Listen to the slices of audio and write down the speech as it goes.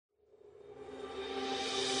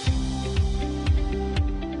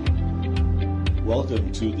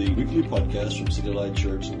Welcome to the weekly podcast from City Light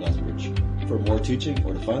Church in Lethbridge. For more teaching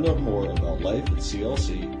or to find out more about life at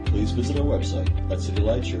CLC, please visit our website at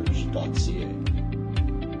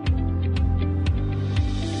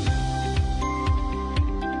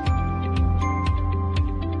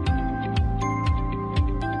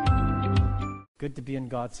Good to be in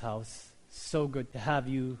God's house. So good to have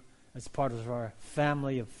you as part of our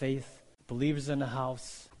family of faith. Believers in the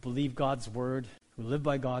house, believe God's word, who live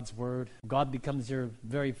by God's word. God becomes your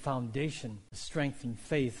very foundation, strength and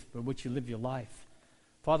faith by which you live your life.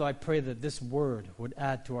 Father, I pray that this word would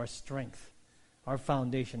add to our strength, our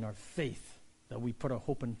foundation, our faith, that we put our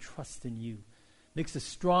hope and trust in you. Makes us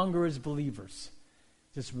stronger as believers.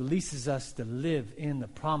 Just releases us to live in the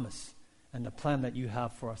promise and the plan that you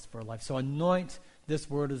have for us for our life. So anoint this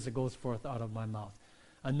word as it goes forth out of my mouth.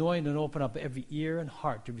 Anoint and open up every ear and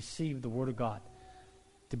heart to receive the word of God,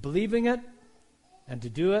 to believing it and to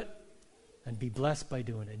do it and be blessed by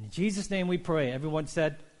doing it. In Jesus' name we pray. Everyone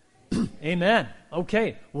said, amen.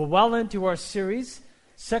 Okay, we're well into our series,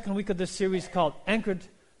 second week of this series called Anchored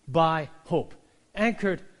by Hope.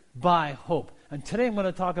 Anchored by Hope. And today I'm going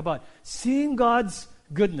to talk about seeing God's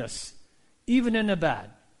goodness, even in the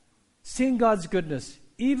bad. Seeing God's goodness,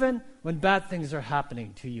 even when bad things are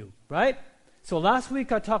happening to you, right? So last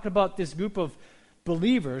week I talked about this group of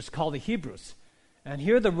believers called the Hebrews. And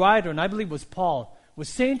here the writer, and I believe it was Paul, was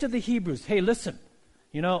saying to the Hebrews, hey, listen,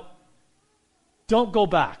 don't go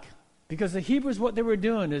back. Because the Hebrews, what they were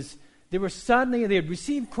doing is they had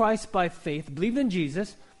received Christ by faith, believed in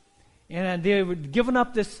Jesus, and they were giving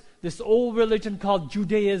up this old religion called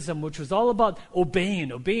Judaism, which was all about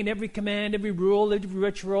obeying every command, every rule, every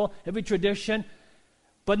ritual, every tradition.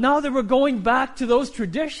 But now they were going back to those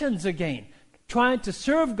traditions again, trying to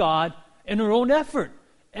serve God in their own effort.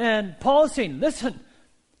 And Paul is saying, listen,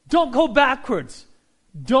 don't go backwards.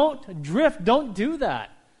 Don't drift. Don't do that.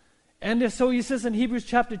 And so he says in Hebrews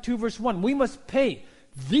chapter 2, verse 1, we must pay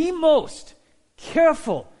the most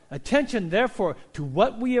careful attention, therefore, to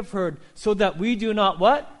what we have heard, so that we do not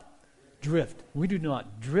what? Drift. We do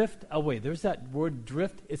not drift away. There's that word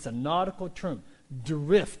drift. It's a nautical term.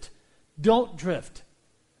 Drift. Don't drift.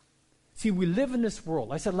 See, we live in this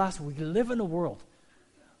world. I said last week, we live in a world,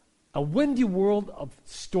 a windy world of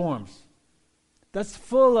storms that's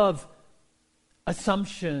full of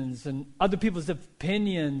assumptions and other people's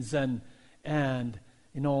opinions and bad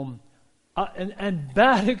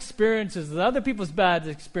experiences, and other people's bad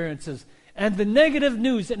experiences, and the negative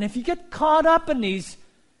news. And if you get caught up in these,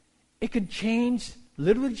 it can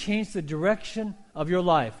literally change the direction of your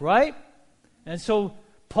life, right? And so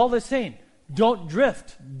Paul is saying, don't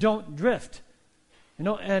drift. Don't drift.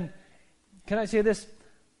 And can I say this?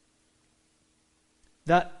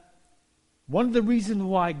 That one of the reasons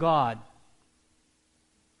why God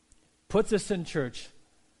puts us in church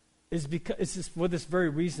is for this very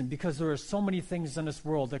reason, because there are so many things in this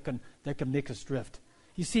world that can make us drift.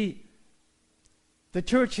 You see, the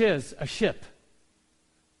church is a ship.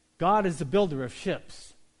 God is the builder of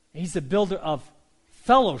ships. He's the builder of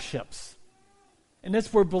fellowships. And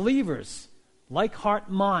it's where believers, like heart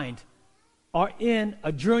and mind, are in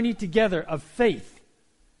a journey together of faith.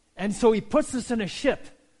 And so he puts us in a ship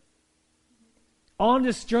on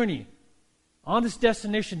this journey, on this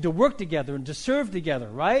destination, to work together and to serve together,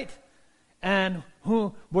 right? And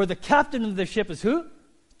where the captain of the ship is who?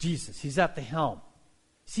 Jesus. He's at the helm.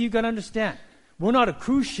 See, you've got to understand, we're not a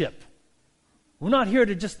cruise ship. We're not here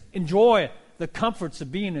to just enjoy the comforts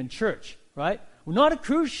of being in church, right? We're not a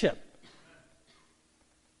cruise ship.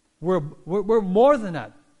 We're more than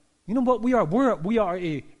that. You know what we are? We are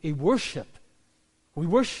a worship. We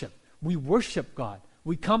worship. We worship God.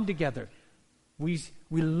 We come together. We're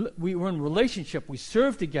in relationship. We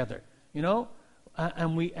serve together.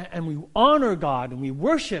 And we honor God and we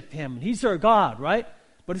worship Him. He's our God, right?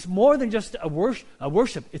 But it's more than just a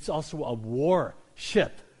worship. It's also a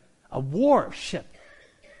warship. A warship.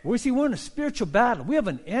 We're in a spiritual battle. We have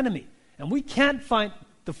an enemy, and we can't fight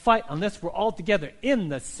the fight unless we're all together in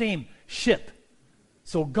the same ship.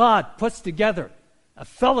 So God puts together a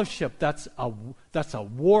fellowship that's a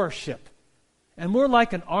warship. And we're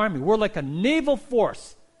like an army. We're like a naval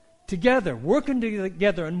force together, working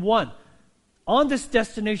together in one, on this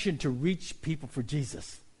destination to reach people for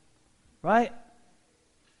Jesus. Right?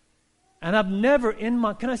 And I've never in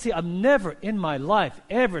my life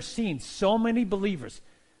ever seen so many believers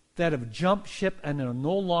that have jumped ship and are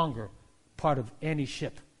no longer part of any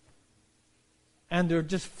ship. And they're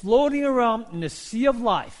just floating around in the sea of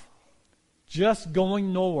life, just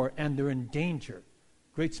going nowhere, and they're in danger,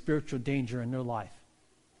 great spiritual danger in their life.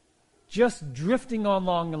 Just drifting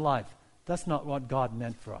along in life. That's not what God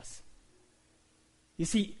meant for us. You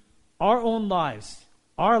see, our own lives,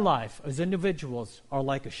 our life as individuals are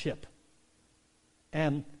like a ship.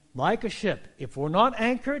 And like a ship, if we're not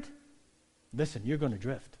anchored, listen, you're going to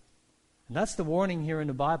drift. And that's the warning here in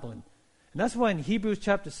the Bible. And that's why in Hebrews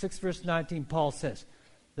chapter 6, verse 19, Paul says,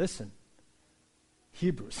 listen,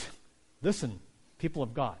 Hebrews, listen, people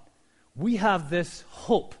of God, we have this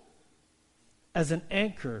hope as an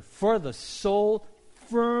anchor for the soul,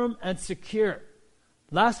 firm and secure.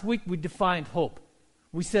 Last week we defined hope.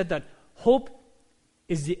 We said that hope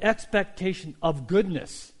is the expectation of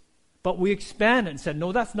goodness. But we expanded and said,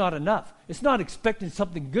 no, that's not enough. It's not expecting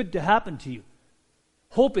something good to happen to you.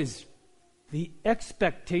 Hope is the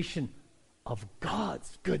expectation of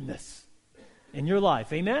God's goodness in your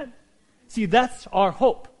life. Amen? See, that's our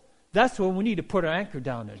hope. That's what we need to put our anchor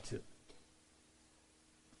down into.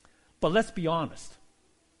 But let's be honest.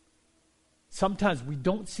 Sometimes we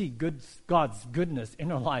don't see God's goodness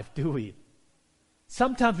in our life, do we?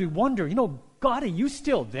 Sometimes we wonder, God, are you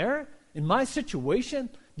still there in my situation?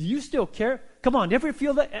 Do you still care? Come on, ever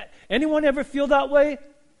feel that? Anyone ever feel that way?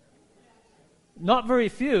 Not very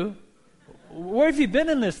few. Where have you been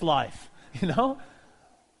in this life?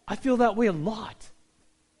 I feel that way a lot.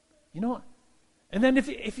 And then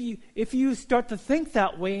if you start to think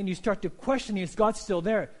that way and you start to question, is God still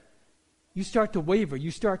there? You start to waver.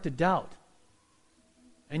 You start to doubt.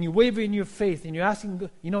 And you waver in your faith and you're asking,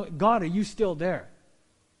 God, are you still there?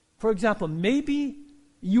 For example, maybe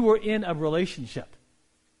you were in a relationship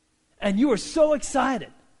and you were so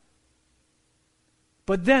excited.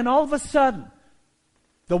 But then all of a sudden,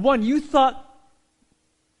 the one you thought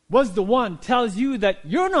was the one tells you that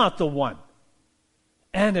you're not the one.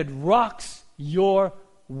 And it rocks your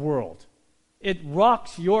world. It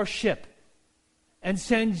rocks your ship and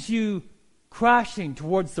sends you crashing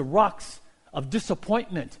towards the rocks of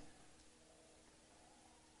disappointment.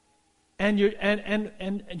 And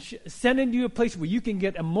sending you a place where you can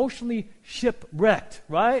get emotionally shipwrecked,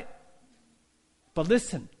 right? But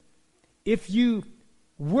listen, if you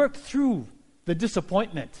work through the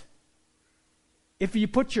disappointment, if you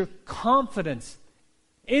put your confidence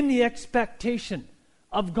in the expectation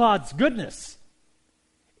of God's goodness,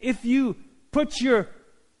 if you put your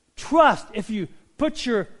trust, if you put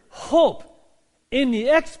your hope in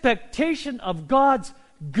the expectation of God's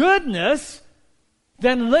goodness,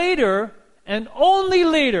 then later, and only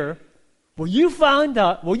later, will you find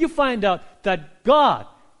out that God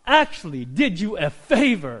actually did you a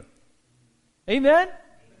favor. Amen?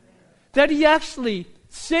 That He actually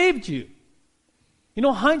saved you.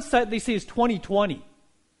 Hindsight, they say, is 20/20.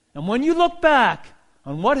 And when you look back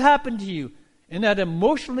on what happened to you in that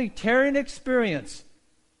emotionally tearing experience,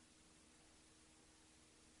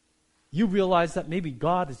 you realize that maybe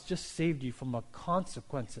God has just saved you from the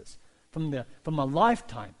consequences, from a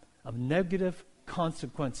lifetime of negative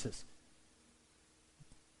consequences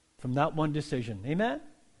from that one decision. Amen?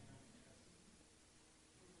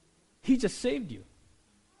 He just saved you.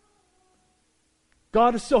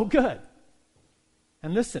 God is so good.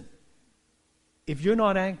 And listen, if you're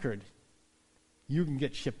not anchored, you can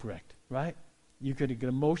get shipwrecked, right? You could get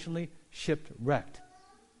emotionally shipwrecked.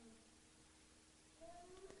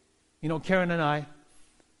 Karen and I,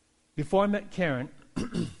 before I met Karen,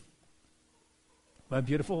 my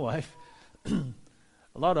beautiful wife, a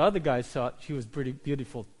lot of other guys thought she was pretty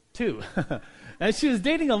beautiful too. And she was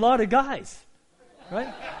dating a lot of guys,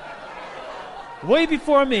 right? Way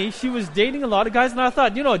before me, she was dating a lot of guys, and I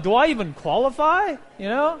thought, do I even qualify?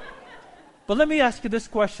 But let me ask you this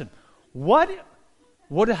question. What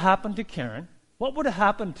would have happened to Karen? What would have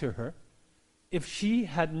happened to her if she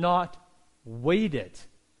had not waited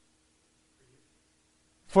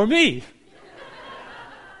for me?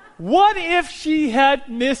 What if she had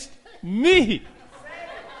missed me?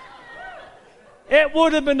 It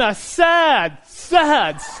would have been a sad,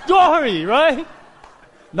 sad story, right?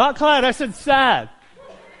 Not glad, I said sad.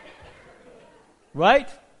 Right?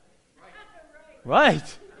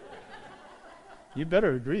 Right. You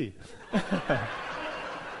better agree.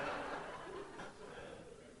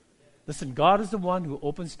 Listen, God is the one who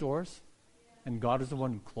opens doors, and God is the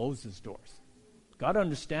one who closes doors. Got to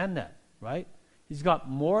understand that, right? He's got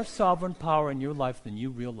more sovereign power in your life than you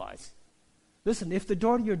realize. Listen, if the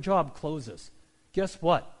door to your job closes, guess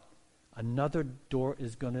what? Another door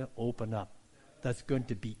is going to open up that's going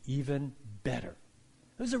to be even better.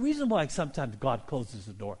 There's a reason why sometimes God closes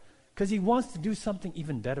the door, because He wants to do something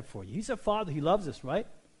even better for you. He's a Father. He loves us, right?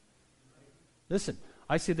 Listen,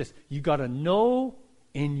 I say this. You got to know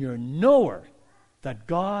in your knower that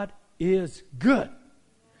God is good.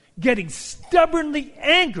 Getting stubbornly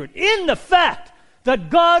anchored in the fact that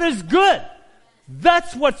God is good.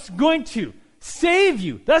 That's what's going to save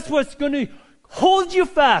you. That's what's going to hold you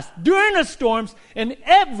fast during the storms and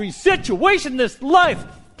every situation this life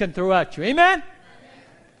can throw at you. Amen?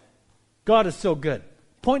 God is so good.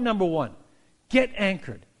 Point number 1, get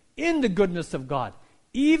anchored in the goodness of God.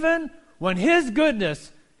 Even when His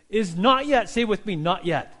goodness is not yet, say with me, not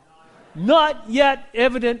yet. Not yet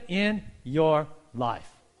evident in your life.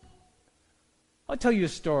 I'll tell you a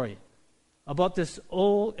story about this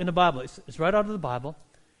old, in the Bible. It's right out of the Bible.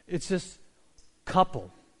 It's this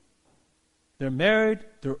couple. They're married,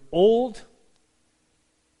 they're old,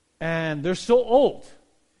 and they're so old.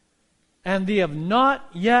 And they have not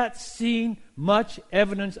yet seen much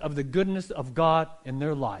evidence of the goodness of God in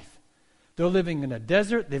their life. They're living in a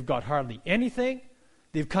desert. They've got hardly anything.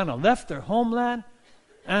 They've kind of left their homeland.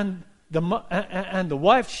 And the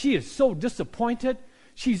wife, she is so disappointed.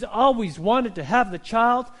 She's always wanted to have the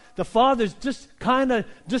child. The father's just kind of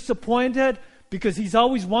disappointed because he's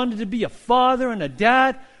always wanted to be a father and a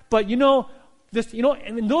dad. But in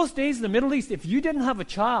those days in the Middle East, if you didn't have a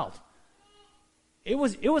child, it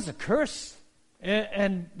was a curse.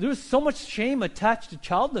 And there was so much shame attached to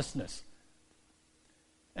childlessness.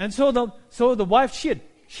 And so the wife, she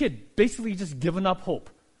had basically just given up hope.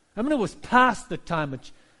 I mean, it was past the time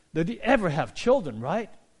that they ever have children, right?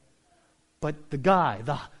 But the guy,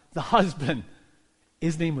 the husband,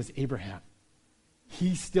 his name was Abraham.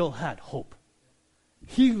 He still had hope.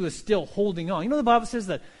 He was still holding on. You know, the Bible says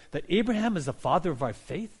that Abraham is the father of our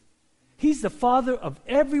faith. He's the father of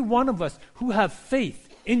every one of us who have faith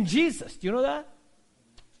in Jesus. Do you know that?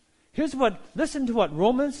 Listen to what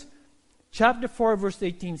Romans chapter 4, verse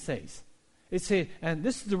 18 says. It says, and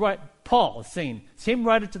this is the right, Paul is saying, same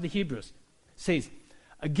writer to the Hebrews, says,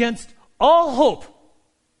 against all hope,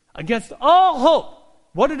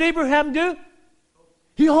 what did Abraham do?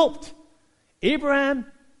 He hoped. Abraham,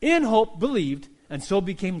 in hope, believed, and so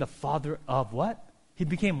became the father of what? He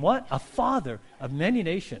became what? A father of many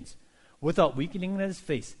nations, without weakening in his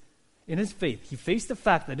faith. In his faith, he faced the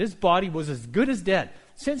fact that his body was as good as dead,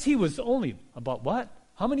 since he was only about what?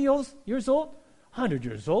 How many years old? 100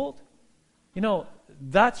 years old. You know,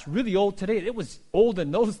 that's really old today. It was old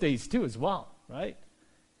in those days too as well, right?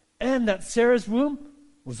 And that Sarah's womb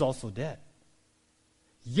was also dead.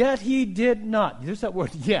 Yet he did not, there's that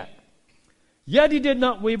word, yet he did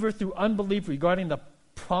not waver through unbelief regarding the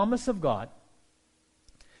promise of God.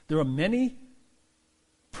 There are many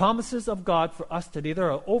promises of God for us today.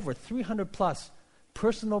 There are over 300 plus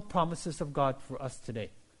personal promises of God for us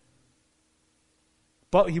today.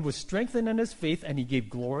 But he was strengthened in his faith and he gave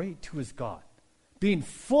glory to his God, being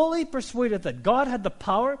fully persuaded that God had the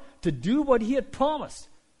power to do what he had promised.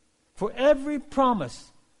 For every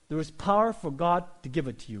promise, there is power for God to give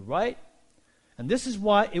it to you, right? And this is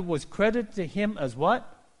why it was credited to him as what?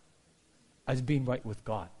 As being right with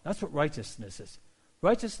God. That's what righteousness is.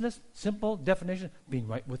 Righteousness, simple definition, being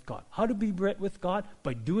right with God. How to be right with God?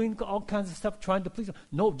 By doing all kinds of stuff, trying to please him?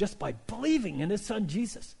 No, just by believing in his son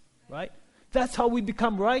Jesus, right? That's how we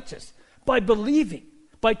become righteous. By believing,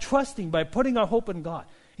 by trusting, by putting our hope in God.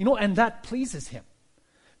 You know, and that pleases him.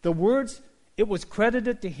 The words, it was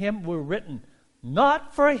credited to him, were written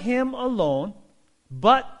not for him alone,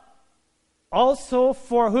 but also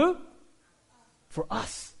for who? For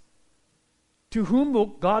us. To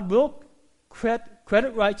whom God will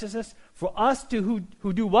credit righteousness, for us who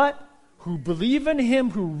do what? Who believe in him,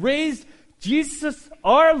 who raised Jesus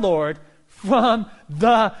our Lord from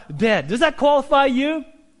the dead. Does that qualify you?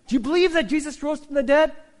 Do you believe that Jesus rose from the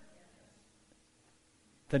dead?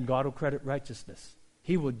 Then God will credit righteousness.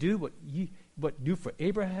 He will do what do for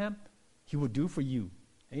Abraham, he will do for you.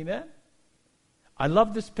 Amen? I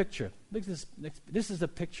love this picture. Look at this. This is a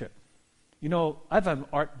picture. You know, I have an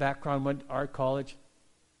art background, went to art college,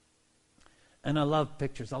 and I love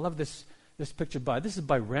pictures. I love this picture this is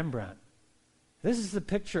by Rembrandt. This is the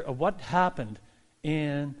picture of what happened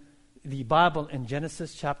in the Bible in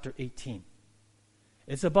Genesis chapter 18.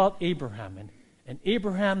 It's about Abraham. And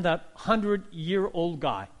Abraham, that 100-year-old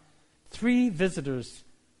guy, 3 visitors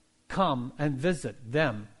come and visit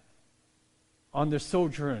them on their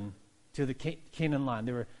sojourn to the Canaan land.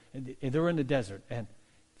 They were in the desert, and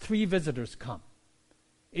 3 visitors come.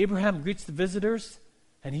 Abraham greets the visitors,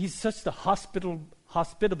 and he's such a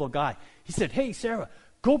hospitable guy. He said, "Hey, Sarah,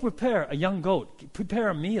 go prepare a young goat. Prepare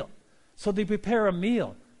a meal." So they prepare a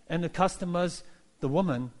meal, and the custom was the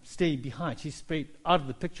woman stayed behind. She stayed out of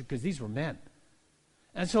the picture because these were men.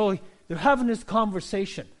 And so they're having this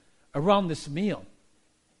conversation around this meal.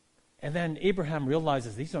 And then Abraham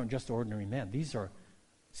realizes these aren't just ordinary men. These are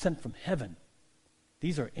sent from heaven.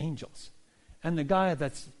 These are angels. And the guy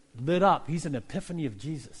that's lit up, he's an epiphany of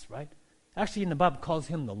Jesus, right? Actually, in the Bible, calls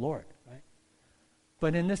him the Lord, right?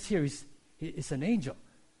 But in this here, it's an angel.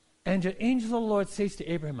 And the angel of the Lord says to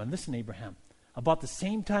Abraham, and listen, Abraham, about the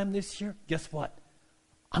same time this year, guess what?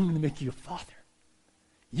 I'm going to make you a father.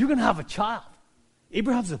 You're going to have a child.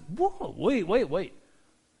 Abraham said, whoa, wait.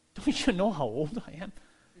 Don't you know how old I am?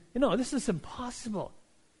 This is impossible.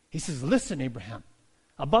 He says, listen, Abraham,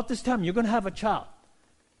 about this time you're going to have a child.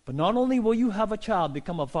 But not only will you have a child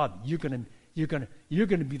become a father, you're going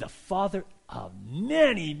to be the father of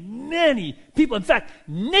many, many people. In fact,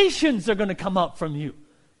 nations are going to come out from you.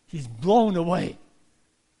 He's blown away.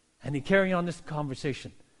 And they carry on this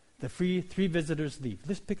conversation. The three visitors leave.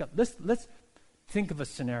 Let's think of a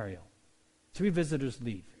scenario. 3 visitors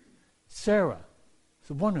leave. Sarah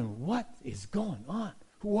is wondering, what is going on?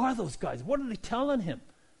 Who are those guys? What are they telling him?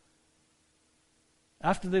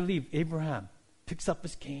 After they leave, Abraham picks up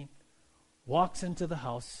his cane, walks into the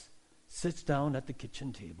house, sits down at the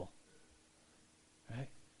kitchen table. Right?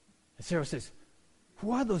 And Sarah says,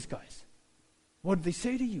 who are those guys? What did they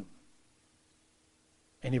say to you?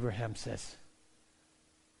 And Abraham says,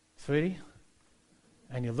 sweetie,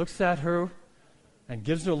 and he looks at her and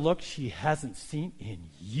gives her a look she hasn't seen in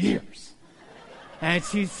years. And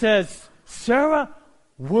she says, Sarah,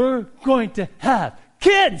 we're going to have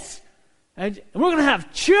kids. And we're going to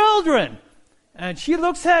have children. And she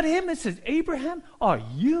looks at him and says, Abraham, are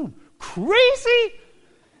you crazy?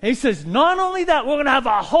 And he says, not only that, we're going to have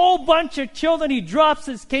a whole bunch of children. He drops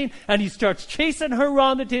his cane and he starts chasing her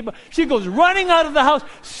around the table. She goes running out of the house,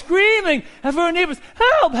 screaming at her neighbors,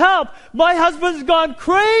 help, help, my husband's gone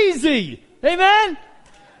crazy. Amen?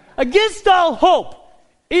 Against all hope,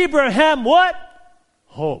 Abraham what?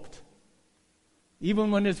 Hoped. Even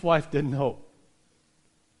when his wife didn't hope.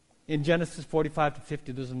 In Genesis 45 to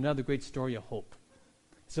 50, there's another great story of hope.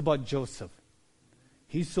 It's about Joseph.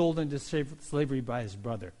 He's sold into slavery by his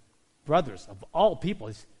brothers, of all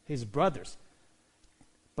people, his brothers.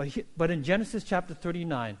 But in Genesis chapter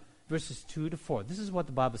 39, verses 2 to 4, this is what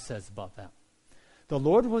the Bible says about that. The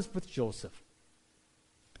Lord was with Joseph,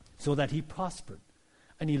 so that he prospered,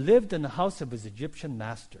 and he lived in the house of his Egyptian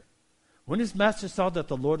master. When his master saw that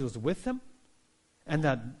the Lord was with him, and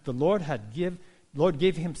that the Lord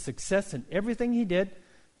gave him success in everything he did,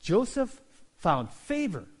 Joseph found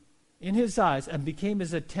favor in his eyes and became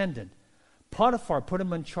his attendant. Potiphar put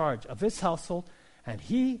him in charge of his household, and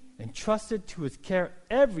he entrusted to his care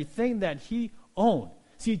everything that he owned.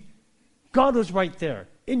 See, God was right there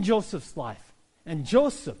in Joseph's life. And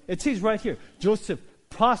Joseph, it says right here, Joseph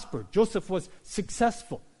prospered. Joseph was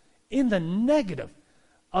successful in the negative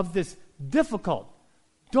of this difficult,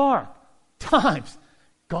 dark times.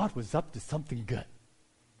 God was up to something good.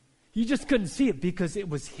 You just couldn't see it because it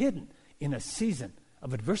was hidden in a season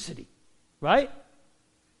of adversity, right?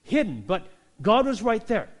 Hidden, but God was right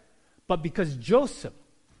there. But because Joseph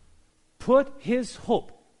put his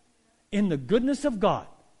hope in the goodness of God,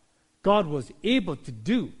 God was able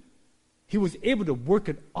to he was able to work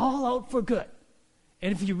it all out for good.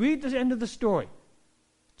 And if you read the end of the story,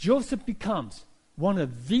 Joseph becomes one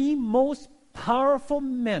of the most powerful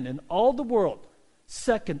men in all the world,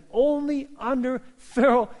 second only under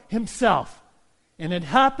Pharaoh himself. And it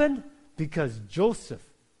happened because Joseph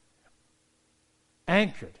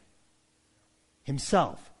anchored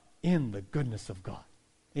himself in the goodness of God.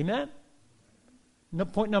 Amen?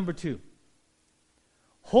 Point number 2.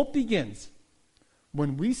 Hope begins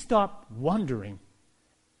when we stop wondering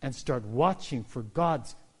and start watching for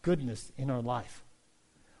God's goodness in our life.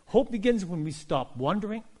 Hope begins when we stop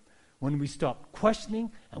wondering, when we stop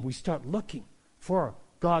questioning, and we start looking for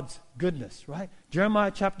God's goodness, right?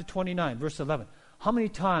 Jeremiah chapter 29, verse 11. How many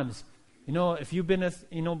times, if you've been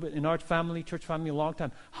in our family, church family a long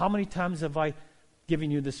time, how many times have I given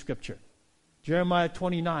you this scripture? Jeremiah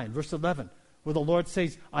 29, verse 11, where the Lord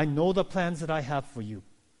says, I know the plans that I have for you.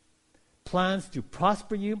 Plans to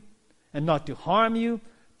prosper you and not to harm you.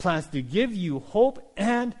 Plans to give you hope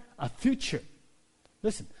and a future.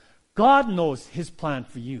 Listen, God knows his plan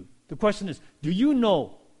for you. The question is, do you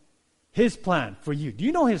know his plan for you? Do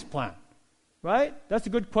you know his plan? Right? That's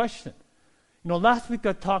a good question. Last week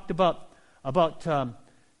I talked about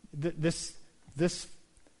this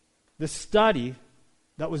study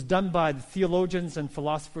that was done by the theologians and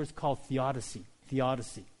philosophers called theodicy.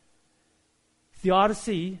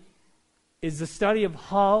 Theodicy is the study of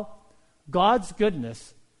how God's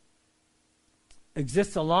goodness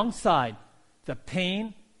exists alongside the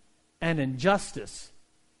pain and injustice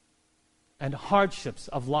and hardships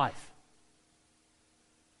of life.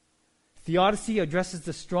 Theodicy addresses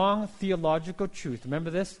the strong theological truth. Remember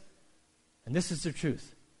this? And this is the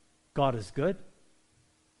truth. God is good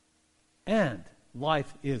and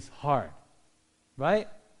life is hard. Right? Do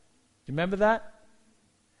you remember that?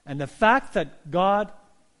 And the fact that God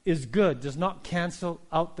is good does not cancel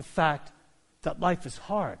out the fact that life is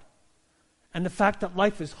hard. And the fact that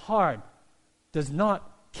life is hard does not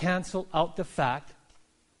cancel out the fact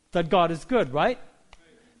that God is good, right?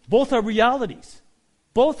 Both are realities.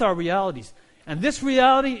 Both are realities. And this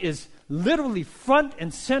reality is literally front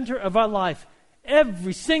and center of our life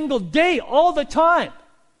every single day, all the time.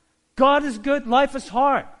 God is good, life is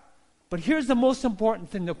hard. But here's the most important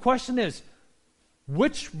thing. The question is,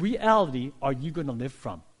 which reality are you going to live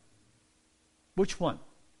from? Which one?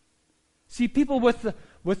 See, people with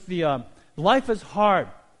the life is hard,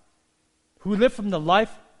 who live from the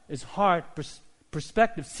life is hard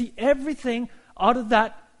perspective, see everything out of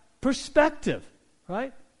that perspective,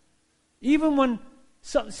 right? Even when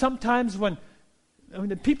sometimes when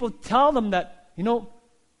the people tell them that,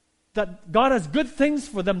 that God has good things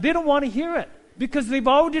for them, they don't want to hear it because they've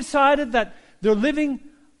already decided that they're living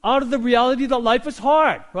out of the reality that life is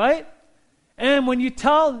hard, right? And when you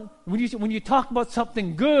talk about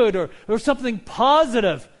something good or something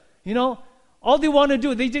positive, all they want to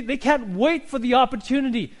do, they can't wait for the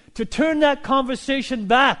opportunity to turn that conversation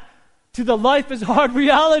back to the life is hard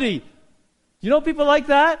reality. You know people like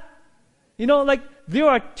that? Like there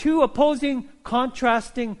are two opposing,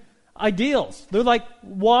 contrasting ideals. They're like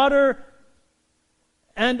water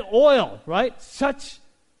and oil, right? Such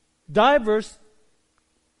diverse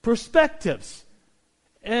perspectives.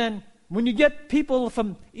 And when you get people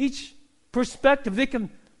from each perspective, they can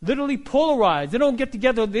literally polarize. They don't get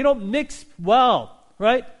together. They don't mix well,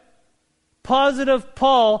 right? Positive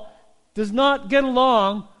Paul does not get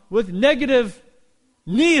along with negative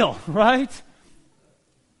Neil, right?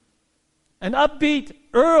 An upbeat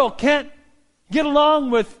Earl can't get along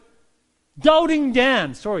with doubting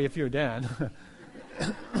Dan. Sorry if you're Dan.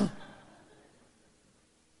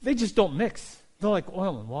 They just don't mix. They're like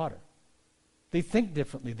oil and water. They think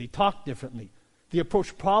differently. They talk differently. They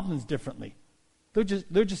approach problems differently. They're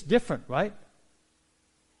just different, right?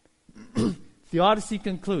 Theodicy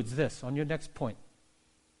concludes this on your next point.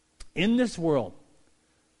 In this world,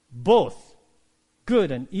 both good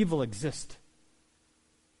and evil exist.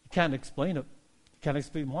 You can't explain it. You can't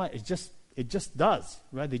explain why. It just does,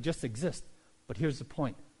 right? They just exist. But here's the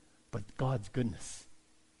point. But God's goodness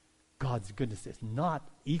is not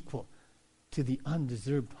equal to the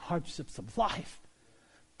undeserved hardships of life.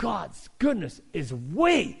 God's goodness is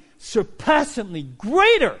way surpassingly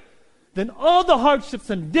greater than all the hardships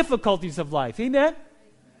and difficulties of life. Amen?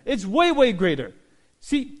 It's way, way greater.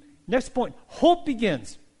 See, next point. Hope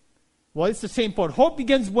begins. Well, it's the same point. Hope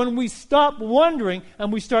begins when we stop wondering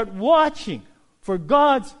and we start watching for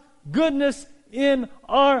God's goodness in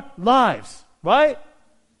our lives. Right?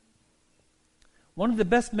 One of the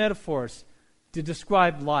best metaphors to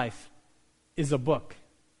describe life is a book.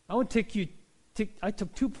 I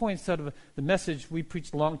took 2 points out of the message we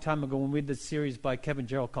preached a long time ago when we did this series by Kevin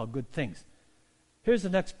Gerald called Good Things. Here's the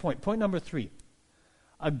next point. Point number 3.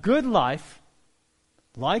 A good life,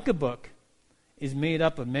 like a book, is made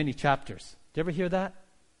up of many chapters. Did you ever hear that?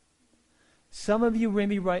 Some of you,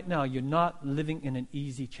 maybe right now, you're not living in an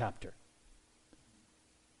easy chapter.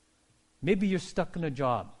 Maybe you're stuck in a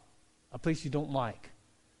job, a place you don't like,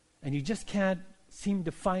 and you just can't seem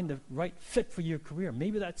to find the right fit for your career.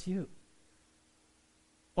 Maybe that's you.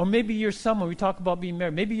 Or maybe you're someone, we talk about being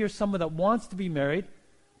married, maybe you're someone that wants to be married,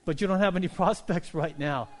 but you don't have any prospects right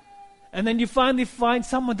now. And then you finally find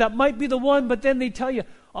someone that might be the one, but then they tell you,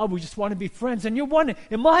 oh, we just want to be friends. And you're wondering,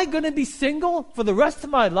 am I going to be single for the rest of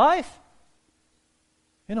my life?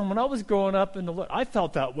 When I was growing up in the Lord, I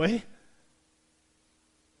felt that way.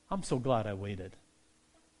 I'm so glad I waited.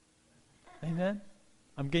 Amen?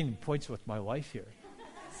 I'm gaining points with my wife here.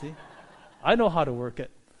 See? I know how to work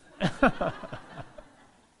it.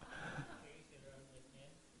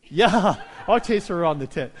 Yeah, I'll chase her around the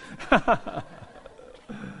tent.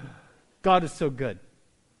 God is so good.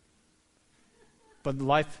 But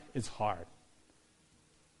life is hard.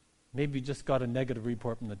 Maybe you just got a negative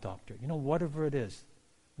report from the doctor. Whatever it is,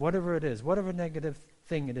 whatever negative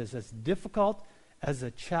thing it is, as difficult as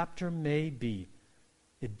a chapter may be,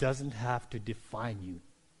 it doesn't have to define you,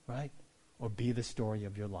 right? Or be the story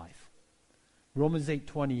of your life. Romans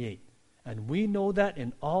 8:28. And we know that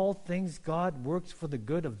in all things God works for the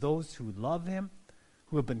good of those who love him,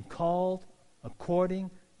 who have been called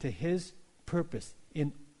according to his purpose.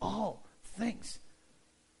 In all things.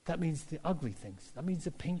 That means the ugly things. That means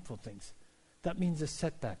the painful things. That means the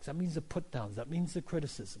setbacks. That means the put-downs. That means the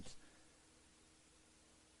criticisms.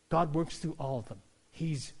 God works through all of them.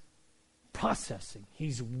 He's processing.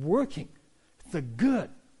 He's working the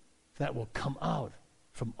good that will come out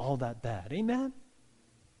from all that bad. Amen?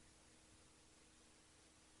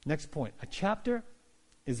 Next point. A chapter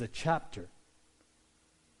is a chapter.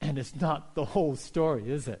 And it's not the whole story,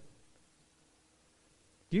 is it?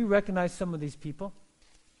 Do you recognize some of these people?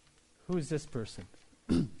 Who is this person?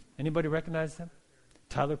 Anybody recognize him?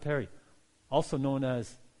 Tyler Perry, also known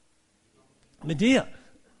as Medea.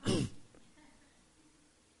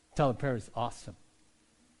 Tyler Perry is awesome.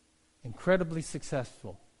 Incredibly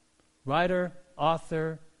successful. Writer,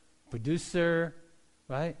 author, producer,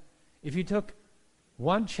 right? If you took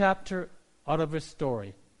one chapter out of his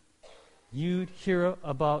story, you'd hear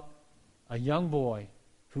about a young boy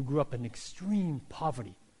who grew up in extreme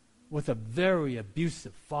poverty with a very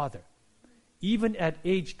abusive father. Even at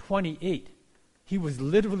age 28, he was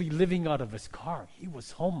literally living out of his car. He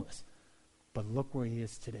was homeless. But look where he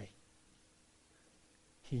is today.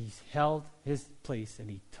 He's held his place and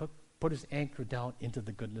he put his anchor down into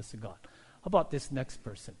the goodness of God. How about this next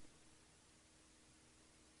person?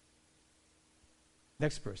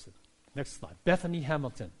 Next person. Next slide. Bethany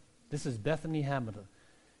Hamilton. This is Bethany Hamilton.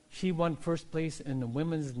 She won first place in the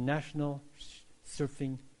Women's National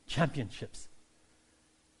Surfing Championships.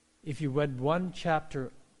 If you read one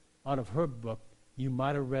chapter out of her book, you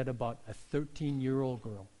might have read about a 13-year-old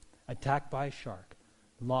girl attacked by a shark,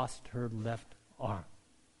 lost her left arm.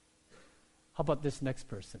 How about this next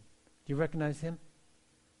person? Do you recognize him?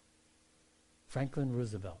 Franklin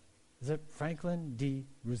Roosevelt. Is it Franklin D.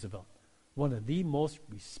 Roosevelt? One of the most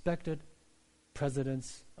respected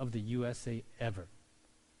presidents of the USA ever.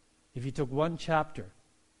 If you took one chapter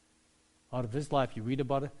out of his life, you read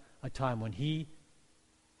about a time when he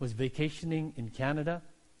was vacationing in Canada,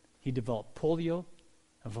 he developed polio,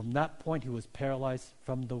 and from that point he was paralyzed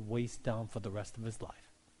from the waist down for the rest of his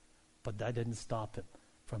life. But that didn't stop him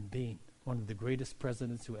from being one of the greatest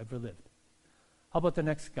presidents who ever lived. How about the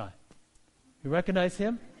next guy? You recognize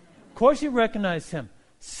him? Of course you recognize him.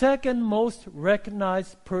 Second most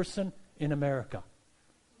recognized person in America.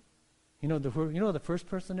 You know who the first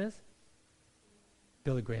person is?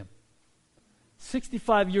 Billy Graham.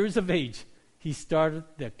 65 years of age, he started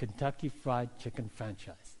the Kentucky Fried Chicken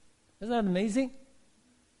franchise. Isn't that amazing?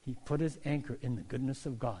 He put his anchor in the goodness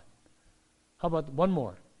of God. How about one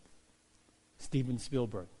more? Steven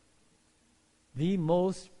Spielberg.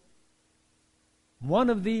 One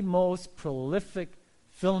of the most prolific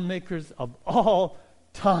filmmakers of all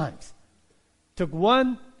times. Took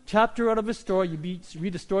one chapter out of a story. You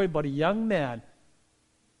read a story about a young man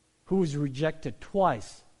who was rejected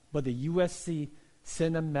twice by the USC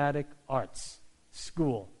Cinematic Arts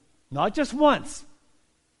School. Not just once,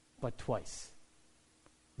 but twice.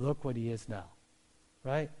 Look what he is now,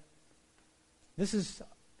 right? This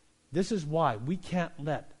is why we can't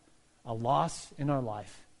let a loss in our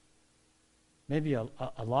life, maybe a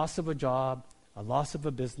loss of a job, a loss of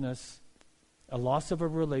a business, a loss of a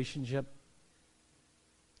relationship.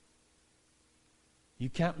 You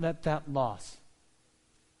can't let that loss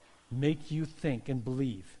make you think and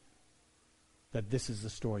believe that this is the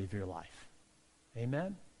story of your life.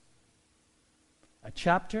 Amen? A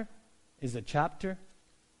chapter is a chapter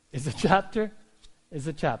is a chapter is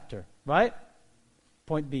a chapter, right?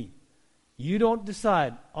 Point B. You don't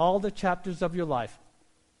decide all the chapters of your life,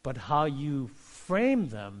 but how you frame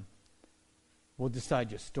them will decide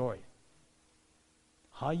your story.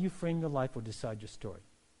 How you frame your life will decide your story,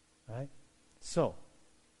 right? So,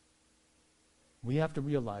 we have to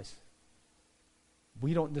realize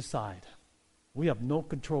we don't decide. We have no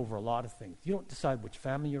control over a lot of things. You don't decide which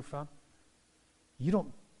family you're from. You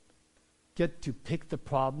don't get to pick the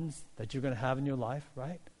problems that you're going to have in your life,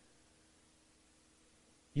 right?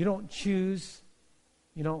 You don't choose,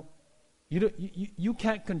 you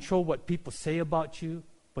can't control what people say about you,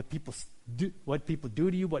 what people do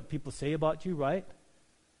to you, what people say about you, right?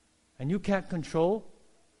 And you can't control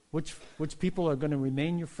which people are going to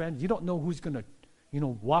remain your friends. You don't know who's going to,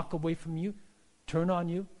 walk away from you, turn on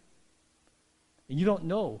you. And you don't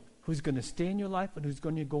know who's going to stay in your life and who's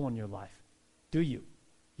going to go in your life. Do you?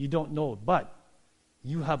 You don't know, but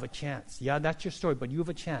you have a chance. Yeah, that's your story, but you have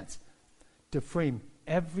a chance to frame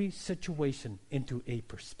every situation into a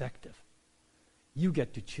perspective. You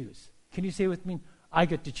get to choose. Can you say with me, I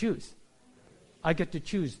get to choose? I get to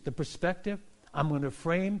choose the perspective I'm going to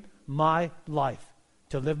frame my life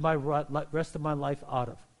to live my rest of my life out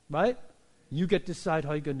of, right? You get to decide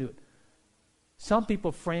how you're going to do it. Some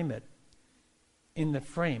people frame it in the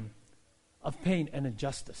frame of pain and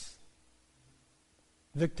injustice,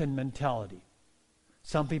 victim mentality.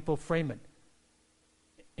 Some people frame it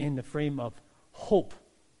in the frame of hope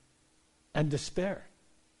and despair.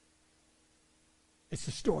 It's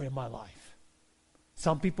the story of my life.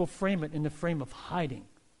 Some people frame it in the frame of hiding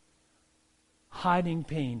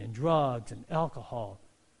pain and drugs and alcohol,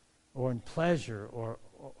 or in pleasure or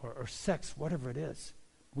sex, whatever it is.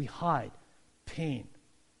 We hide pain.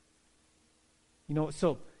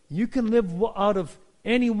 So you can live out of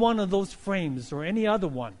any one of those frames or any other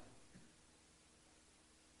one.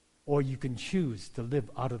 Or you can choose to live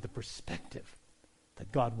out of the perspective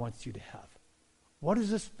that God wants you to have. What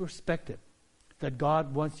is this perspective that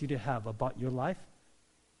God wants you to have about your life?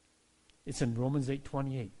 It's in Romans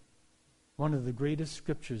 8:28. One of the greatest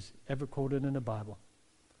scriptures ever quoted in the Bible.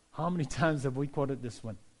 How many times have we quoted this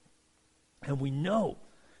one? And we know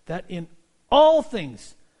that in all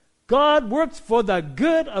things, God works for the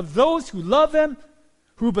good of those who love Him,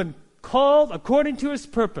 who've been called according to His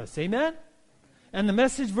purpose. Amen? And the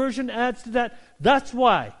Message version adds to that. That's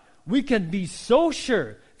why we can be so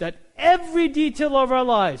sure that every detail of our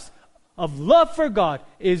lives of love for God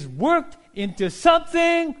is worked into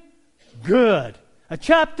something good. A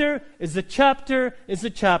chapter is a chapter is a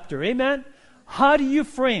chapter. Amen? How do you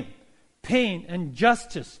frame pain and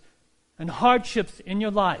justice and hardships in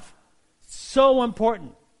your life? So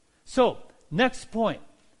important. So, next point.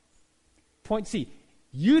 Point C.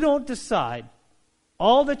 You don't decide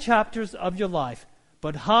all the chapters of your life,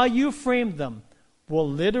 but how you frame them will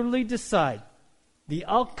literally decide the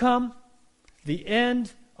outcome, the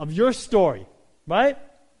end of your story. Right?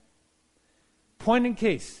 Point in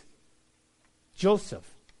case. Joseph.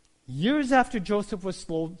 Years after Joseph was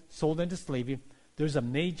sold into slavery, there's a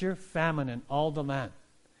major famine in all the land.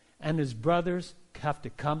 And his brothers have to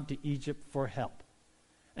come to Egypt for help.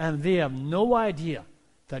 And they have no idea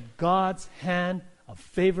that God's hand of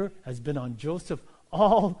favor has been on Joseph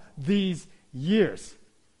all these years.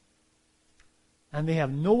 And they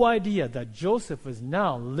have no idea that Joseph is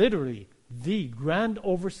now literally the grand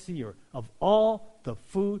overseer of all the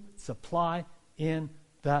food supply in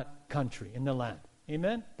that country, in the land.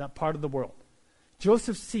 Amen? That part of the world.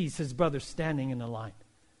 Joseph sees his brother standing in the line.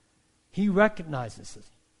 He recognizes it,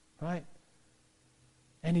 right?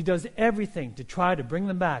 And he does everything to try to bring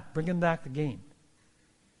them back again.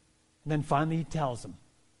 And then finally he tells them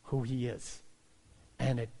who he is.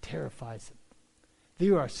 And it terrifies them.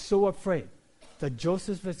 They are so afraid that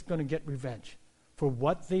Joseph is going to get revenge for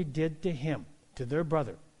what they did to him, to their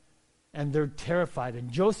brother. And they're terrified.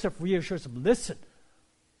 And Joseph reassures them, listen,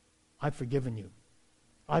 I've forgiven you.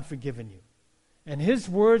 I've forgiven you. And his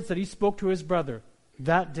words that he spoke to his brother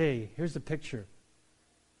that day, here's the picture.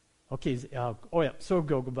 Okay,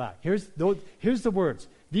 go back. Here's the words.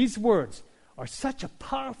 These words are such a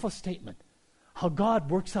powerful statement. How God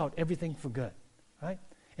works out everything for good, right?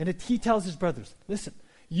 And he tells his brothers, listen,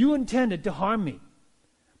 you intended to harm me,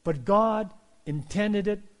 but God intended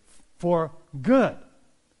it for good,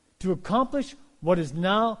 to accomplish what is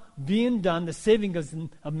now being done, the saving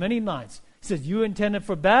of many minds. He says, you intended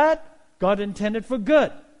for bad, God intended for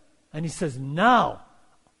good. And he says, now,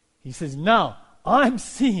 I'm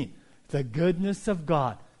seeing the goodness of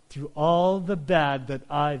God through all the bad that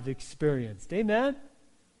I've experienced. Amen?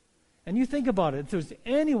 And you think about it, if there's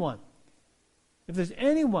anyone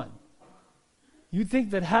you think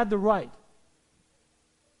that had the right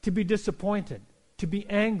to be disappointed, to be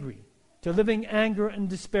angry, to live in anger and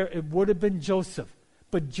despair, it would have been Joseph.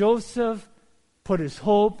 But Joseph put his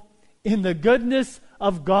hope in the goodness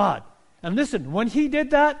of God. And listen, when he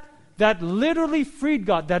did that, that literally freed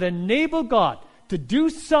God, that enabled God to do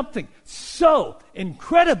something so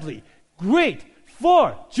incredibly great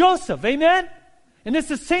for Joseph. Amen? And it's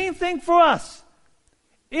the same thing for us.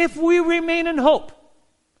 If we remain in hope,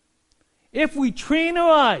 if we train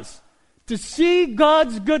our eyes to see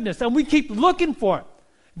God's goodness and we keep looking for it,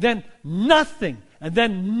 then nothing and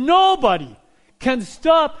then nobody can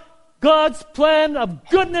stop God's plan of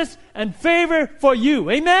goodness and favor for you.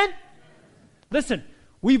 Amen? Listen,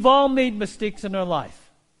 we've all made mistakes in our life.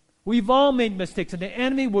 We've all made mistakes, and the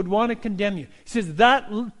enemy would want to condemn you. He says that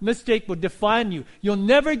mistake will define you. You'll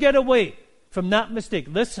never get away from that mistake.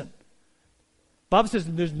 Listen, Bible says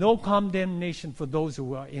there's no condemnation for those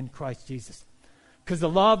who are in Christ Jesus. Because the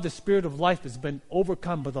law of the Spirit of life has been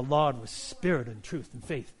overcome by the law of the Spirit and truth and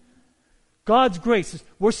faith. God's grace is,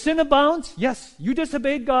 where sin abounds, yes, you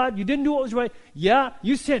disobeyed God, you didn't do what was right. Yeah,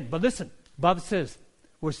 you sinned. But listen, Bible says,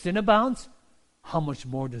 where sin abounds, how much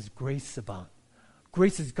more does grace abound?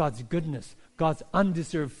 Grace is God's goodness, God's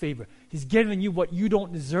undeserved favor. He's giving you what you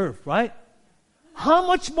don't deserve, right? How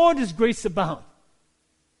much more does grace abound?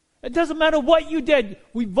 It doesn't matter what you did.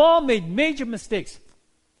 We've all made major mistakes.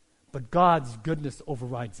 But God's goodness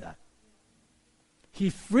overrides that. He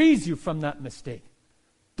frees you from that mistake.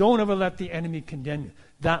 Don't ever let the enemy condemn you.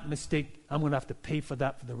 That mistake, I'm going to have to pay for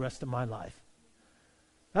that for the rest of my life.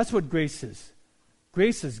 That's what grace is.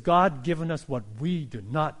 Grace is God giving us what we do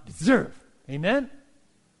not deserve. Amen?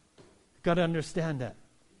 Got to understand that.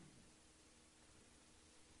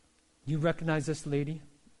 You recognize this lady?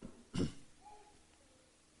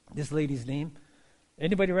 This lady's name?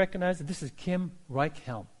 Anybody recognize it? This is Kim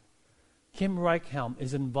Reichhelm. Kim Reichhelm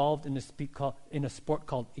is involved in a sport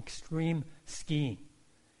called extreme skiing.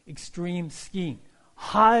 Extreme skiing.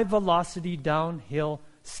 High velocity downhill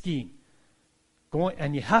skiing.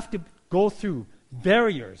 And you have to go through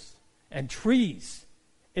barriers and trees.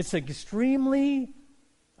 It's extremely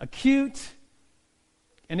acute,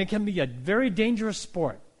 and it can be a very dangerous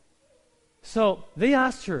sport. So they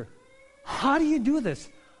asked her, how do you do this?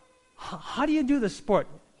 How do you do this sport?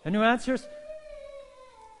 And her answer is,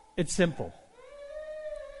 it's simple.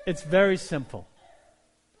 It's very simple.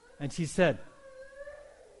 And she said,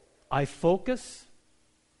 I focus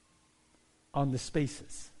on the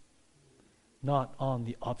spaces, not on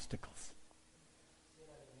the obstacles.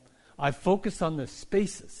 I focus on the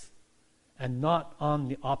spaces and not on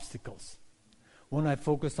the obstacles. When I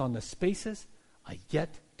focus on the spaces, I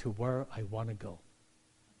get to where I want to go.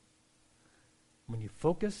 When you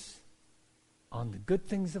focus on the good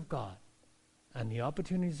things of God and the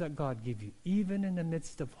opportunities that God gives you, even in the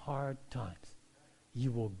midst of hard times,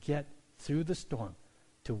 you will get through the storm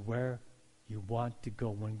to where you want to go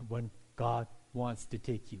when God wants to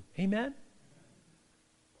take you. Amen?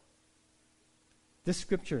 This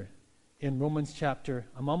scripture in Romans chapter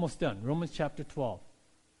 12,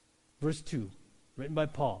 verse 2, written by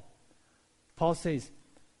Paul. Paul says,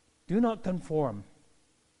 do not conform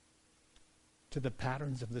to the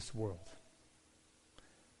patterns of this world,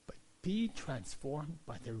 but be transformed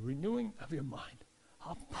by the renewing of your mind.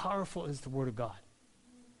 How powerful is the Word of God?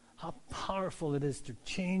 How powerful it is to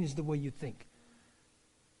change the way you think.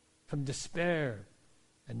 From despair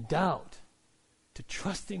and doubt to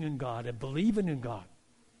trusting in God and believing in God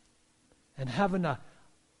and having a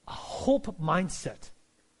hope mindset.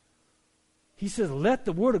 He says, let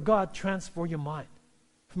the Word of God transform your mind.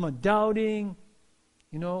 From a doubting,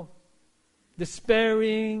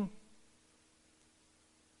 despairing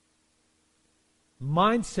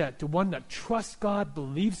mindset to one that trusts God,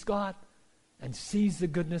 believes God, and sees the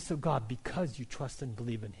goodness of God because you trust and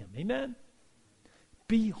believe in Him. Amen?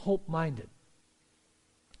 Be hope-minded.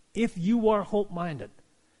 If you are hope-minded,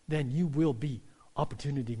 then you will be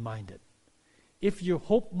opportunity-minded. If you're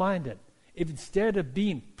hope-minded, if instead of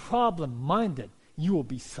being problem-minded, you will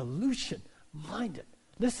be solution-minded.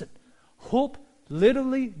 Listen, hope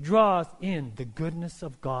literally draws in the goodness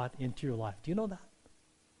of God into your life. Do you know that?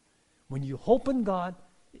 When you hope in God,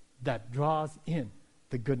 that draws in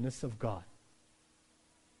the goodness of God.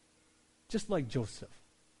 Just like Joseph,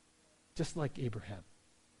 just like Abraham,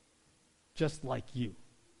 just like you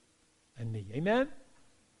and me. Amen?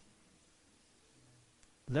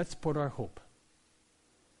 Let's put our hope,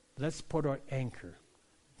 let's put our anchor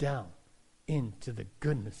down into the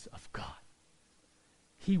goodness of God.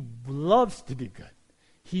 He loves to be good.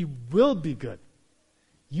 He will be good.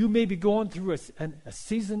 You may be going through a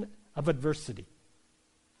season of adversity,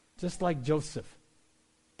 just like Joseph.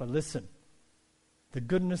 But listen, the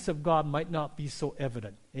goodness of God might not be so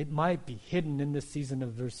evident. It might be hidden in this season of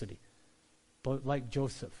adversity. But like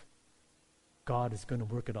Joseph, God is going to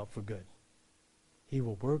work it out for good. He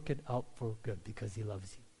will work it out for good because He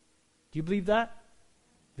loves you. Do you believe that?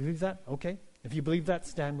 Believe that? Okay. If you believe that,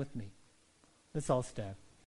 stand with me. Let's all stand.